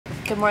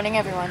Good morning,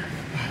 everyone.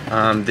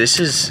 This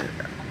is,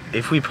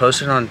 if we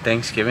post it on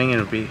Thanksgiving,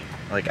 it'll be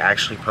like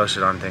actually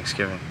posted on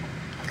Thanksgiving.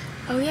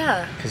 Oh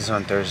yeah. Because it's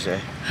on Thursday.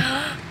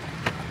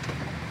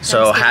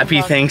 So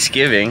happy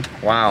Thanksgiving.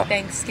 Wow.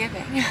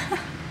 Thanksgiving. It's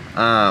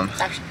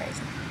actually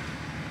crazy.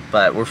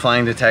 But we're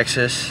flying to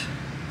Texas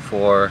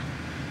for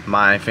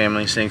my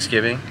family's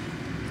Thanksgiving,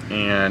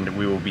 and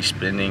we will be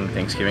spending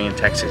Thanksgiving in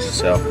Texas.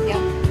 So yeah.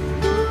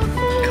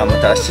 Come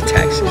with us to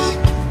Texas.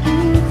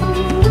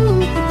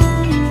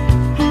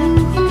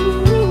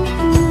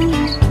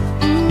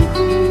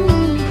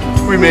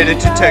 We made it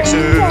to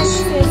Texas.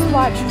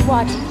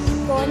 Watch.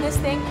 Go in this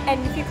thing,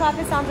 and if you clap,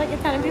 it sounds like a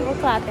ton of people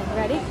clapping.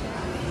 Ready?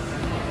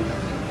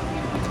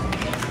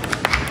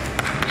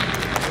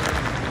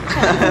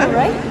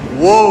 Right?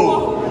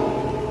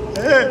 Whoa!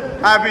 Hey,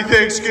 happy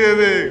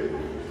Thanksgiving!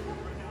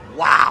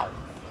 Wow.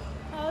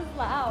 That was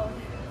loud.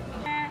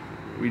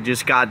 We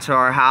just got to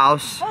our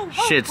house.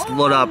 Shit's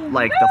lit up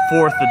like the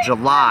 4th of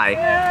July,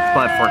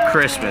 but for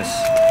Christmas.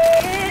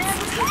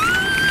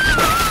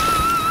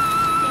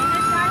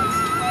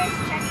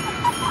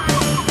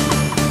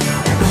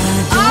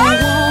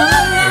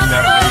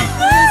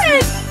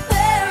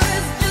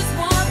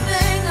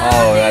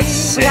 Oh, that's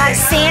sick. We got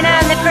Santa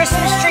and the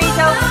Christmas trees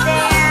over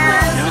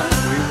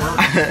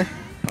there.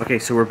 Okay,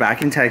 so we're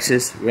back in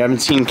Texas. We haven't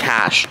seen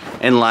Cash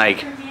in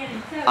like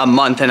a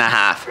month and a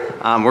half.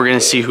 We're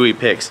gonna see who he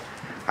picks.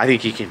 I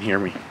think he can hear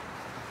me.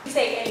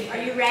 Say, are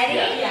you ready?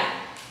 Yeah.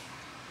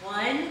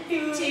 1,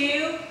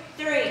 2,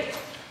 3.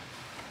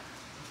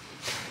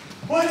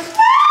 What?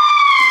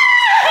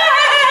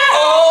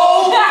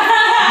 Oh my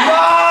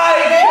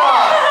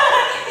God!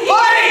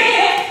 Buddy!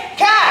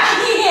 Cash!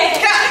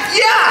 Cash!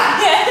 Yeah!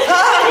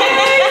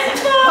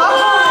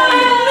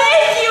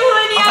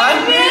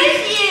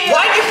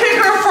 Why'd you pick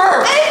her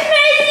first? I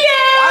missed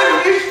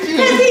you!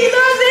 Because he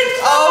loves it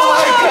so much! Oh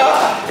my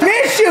God!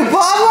 Miss you,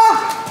 Bubba!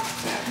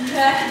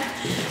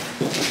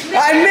 I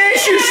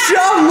miss you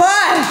so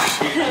much!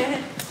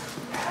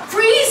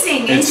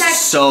 Freezing! It's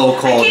so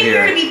cold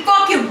here. I came here to be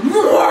fucking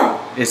warm!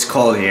 It's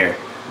cold here.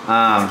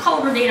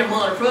 Colder than a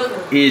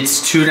motherfucker.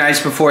 It's 2 nights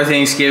before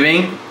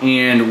Thanksgiving,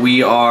 and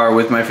we are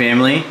with my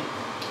family,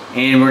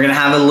 and we're gonna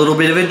have a little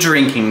bit of a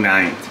drinking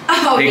night.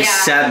 Oh,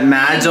 Except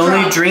Mads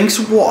only drinks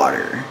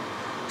water,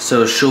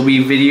 so she'll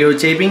be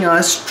videotaping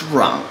us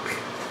drunk.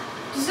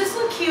 Does this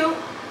look cute?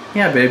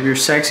 Yeah, babe, you're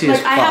sexy as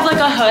fuck. I have like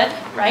a hood,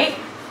 right?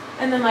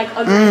 And then like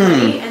a green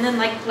hoodie, and then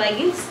like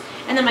leggings,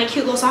 and then my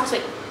cute little socks.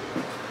 Like.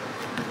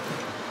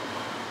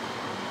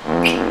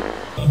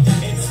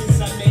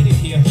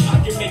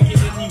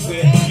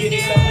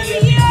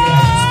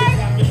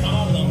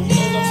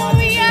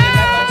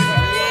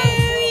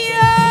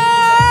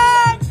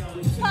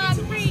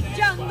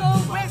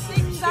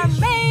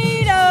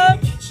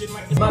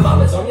 My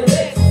mama's on your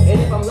lips, and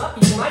if I'm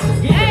lucky, you might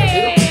just get a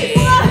little kid.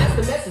 That's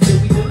the message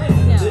that we deliver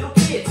to little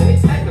kids, and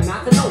expect them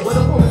not to know what a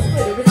woman's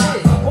splitter is.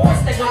 Of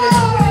course, they're gonna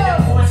know what it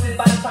is. Forces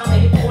by the time they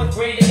hit 4th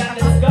grade, they got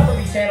the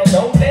Discovery Channel.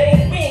 Don't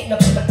they? We ain't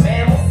nothing but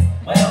mammals.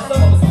 Well,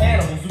 some of us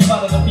cannibals who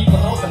follow the people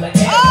open like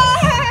animals.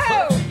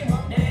 But we can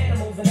hunt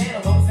animals and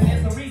antelopes, and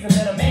there's no reason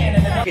that a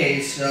man and an Okay,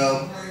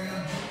 so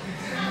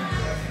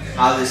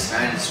how this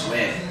night is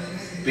went.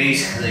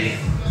 Basically,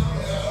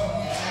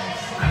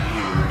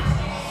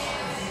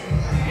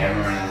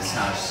 everyone in this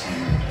house is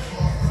here.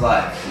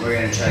 But we're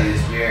gonna try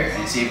this beer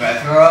and see if I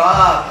throw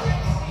up.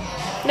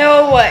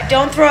 No, what?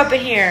 Don't throw up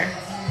in here.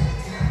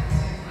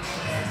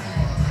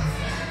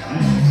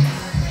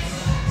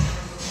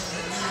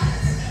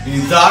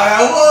 You thought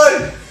I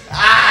would?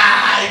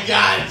 I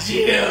got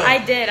you. I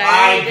did.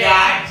 I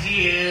got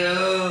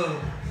you.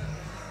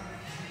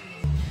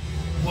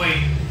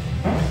 Wait.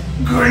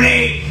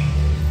 Grenade.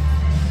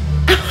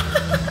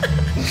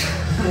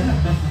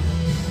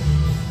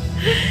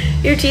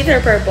 Your teeth are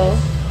purple.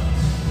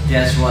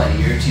 Guess what?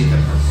 Your teeth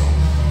are purple.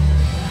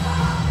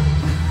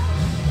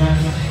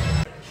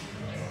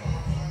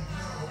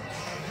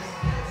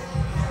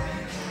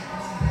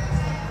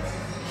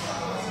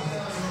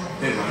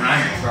 Babe, I'm not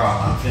gonna throw up.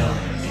 I'm feeling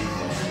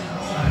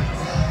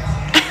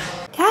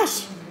it. Cash,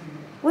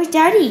 where's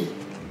Daddy?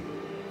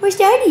 Where's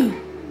Daddy?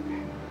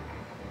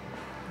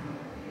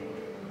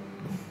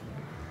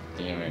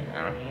 Damn it,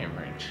 I'm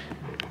hammered.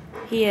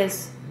 He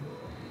is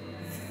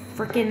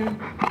freaking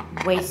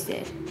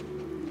wasted.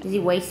 Is he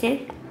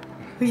wasted?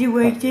 Is he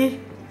wasted?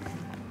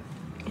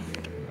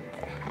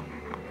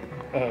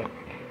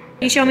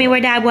 You show me where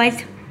Dad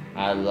was.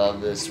 I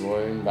love this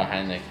one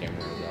behind the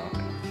camera though.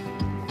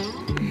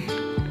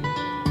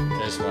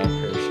 That's my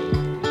person.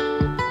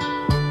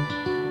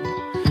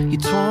 Your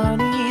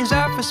 20s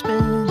are for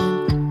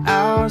spending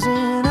hours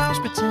and hours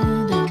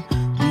pretending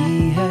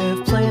we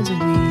have plans and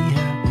we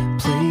have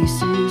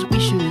places we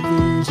should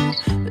visit,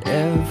 but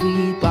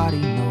everybody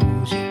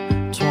knows your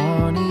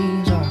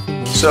 20s are for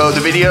love. So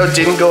the video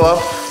didn't go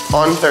up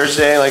on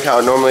Thursday like how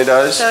it normally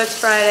does. So it's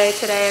Friday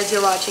today as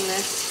you're watching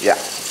this. Yeah.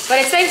 But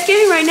it's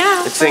Thanksgiving right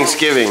now. It's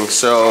Thanksgiving,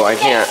 so I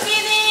can't.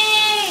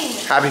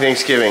 Happy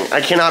Thanksgiving.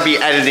 I cannot be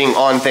editing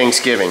on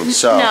Thanksgiving,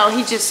 so. No,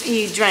 he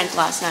drank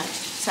last night,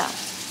 so.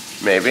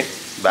 Maybe.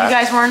 Back. You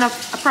guys weren't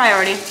a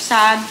priority.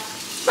 Sad.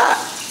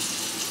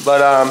 But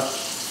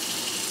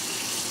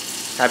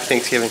happy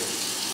Thanksgiving.